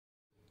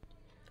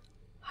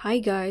Hi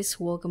guys,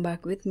 welcome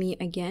back with me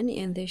again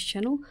in this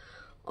channel.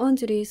 On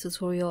today's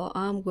tutorial,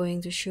 I'm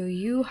going to show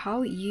you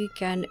how you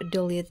can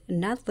delete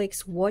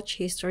Netflix watch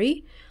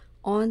history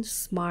on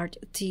smart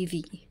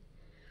TV.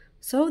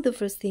 So the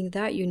first thing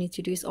that you need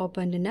to do is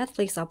open the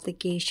Netflix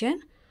application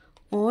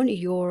on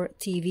your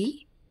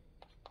TV.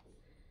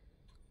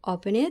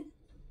 Open it.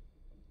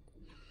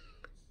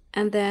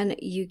 And then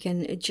you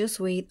can just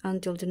wait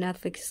until the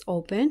Netflix is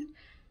open.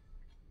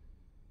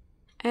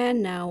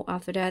 And now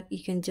after that,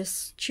 you can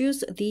just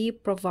choose the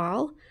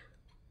profile.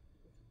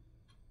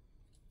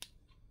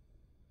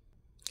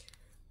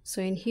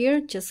 So in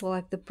here, just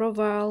select the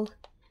profile,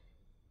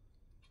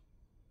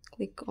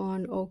 click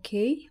on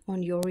OK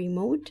on your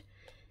remote,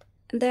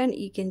 and then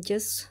you can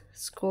just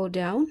scroll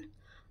down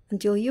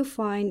until you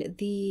find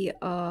the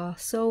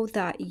so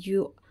that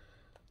you've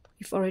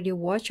already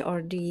watched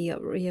or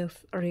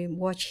the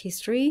watch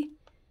history.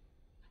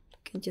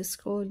 You can just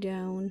scroll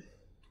down.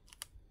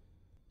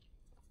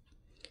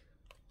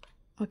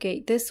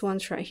 Okay, this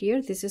one's right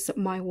here. This is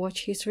my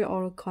watch history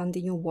or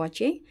continue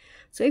watching.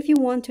 So if you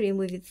want to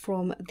remove it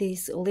from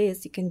this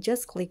list, you can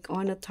just click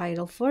on the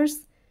title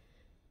first.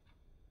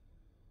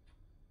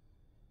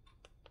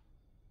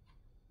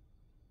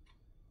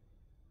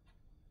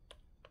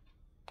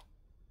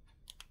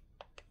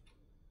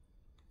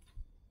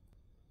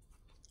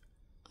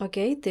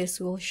 Okay, this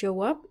will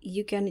show up.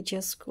 You can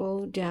just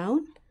scroll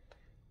down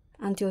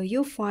until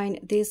you find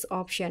this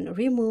option,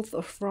 remove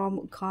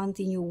from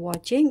continue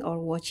watching or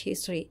watch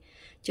history.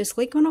 Just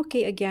click on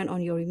OK again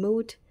on your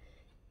remote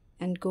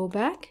and go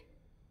back.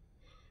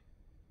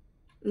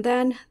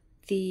 Then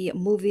the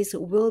movies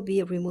will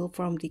be removed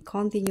from the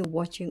continue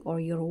watching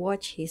or your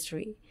watch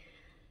history.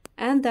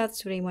 And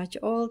that's pretty much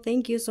all.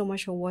 Thank you so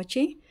much for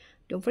watching.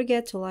 Don't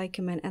forget to like,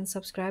 comment, and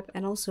subscribe,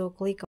 and also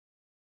click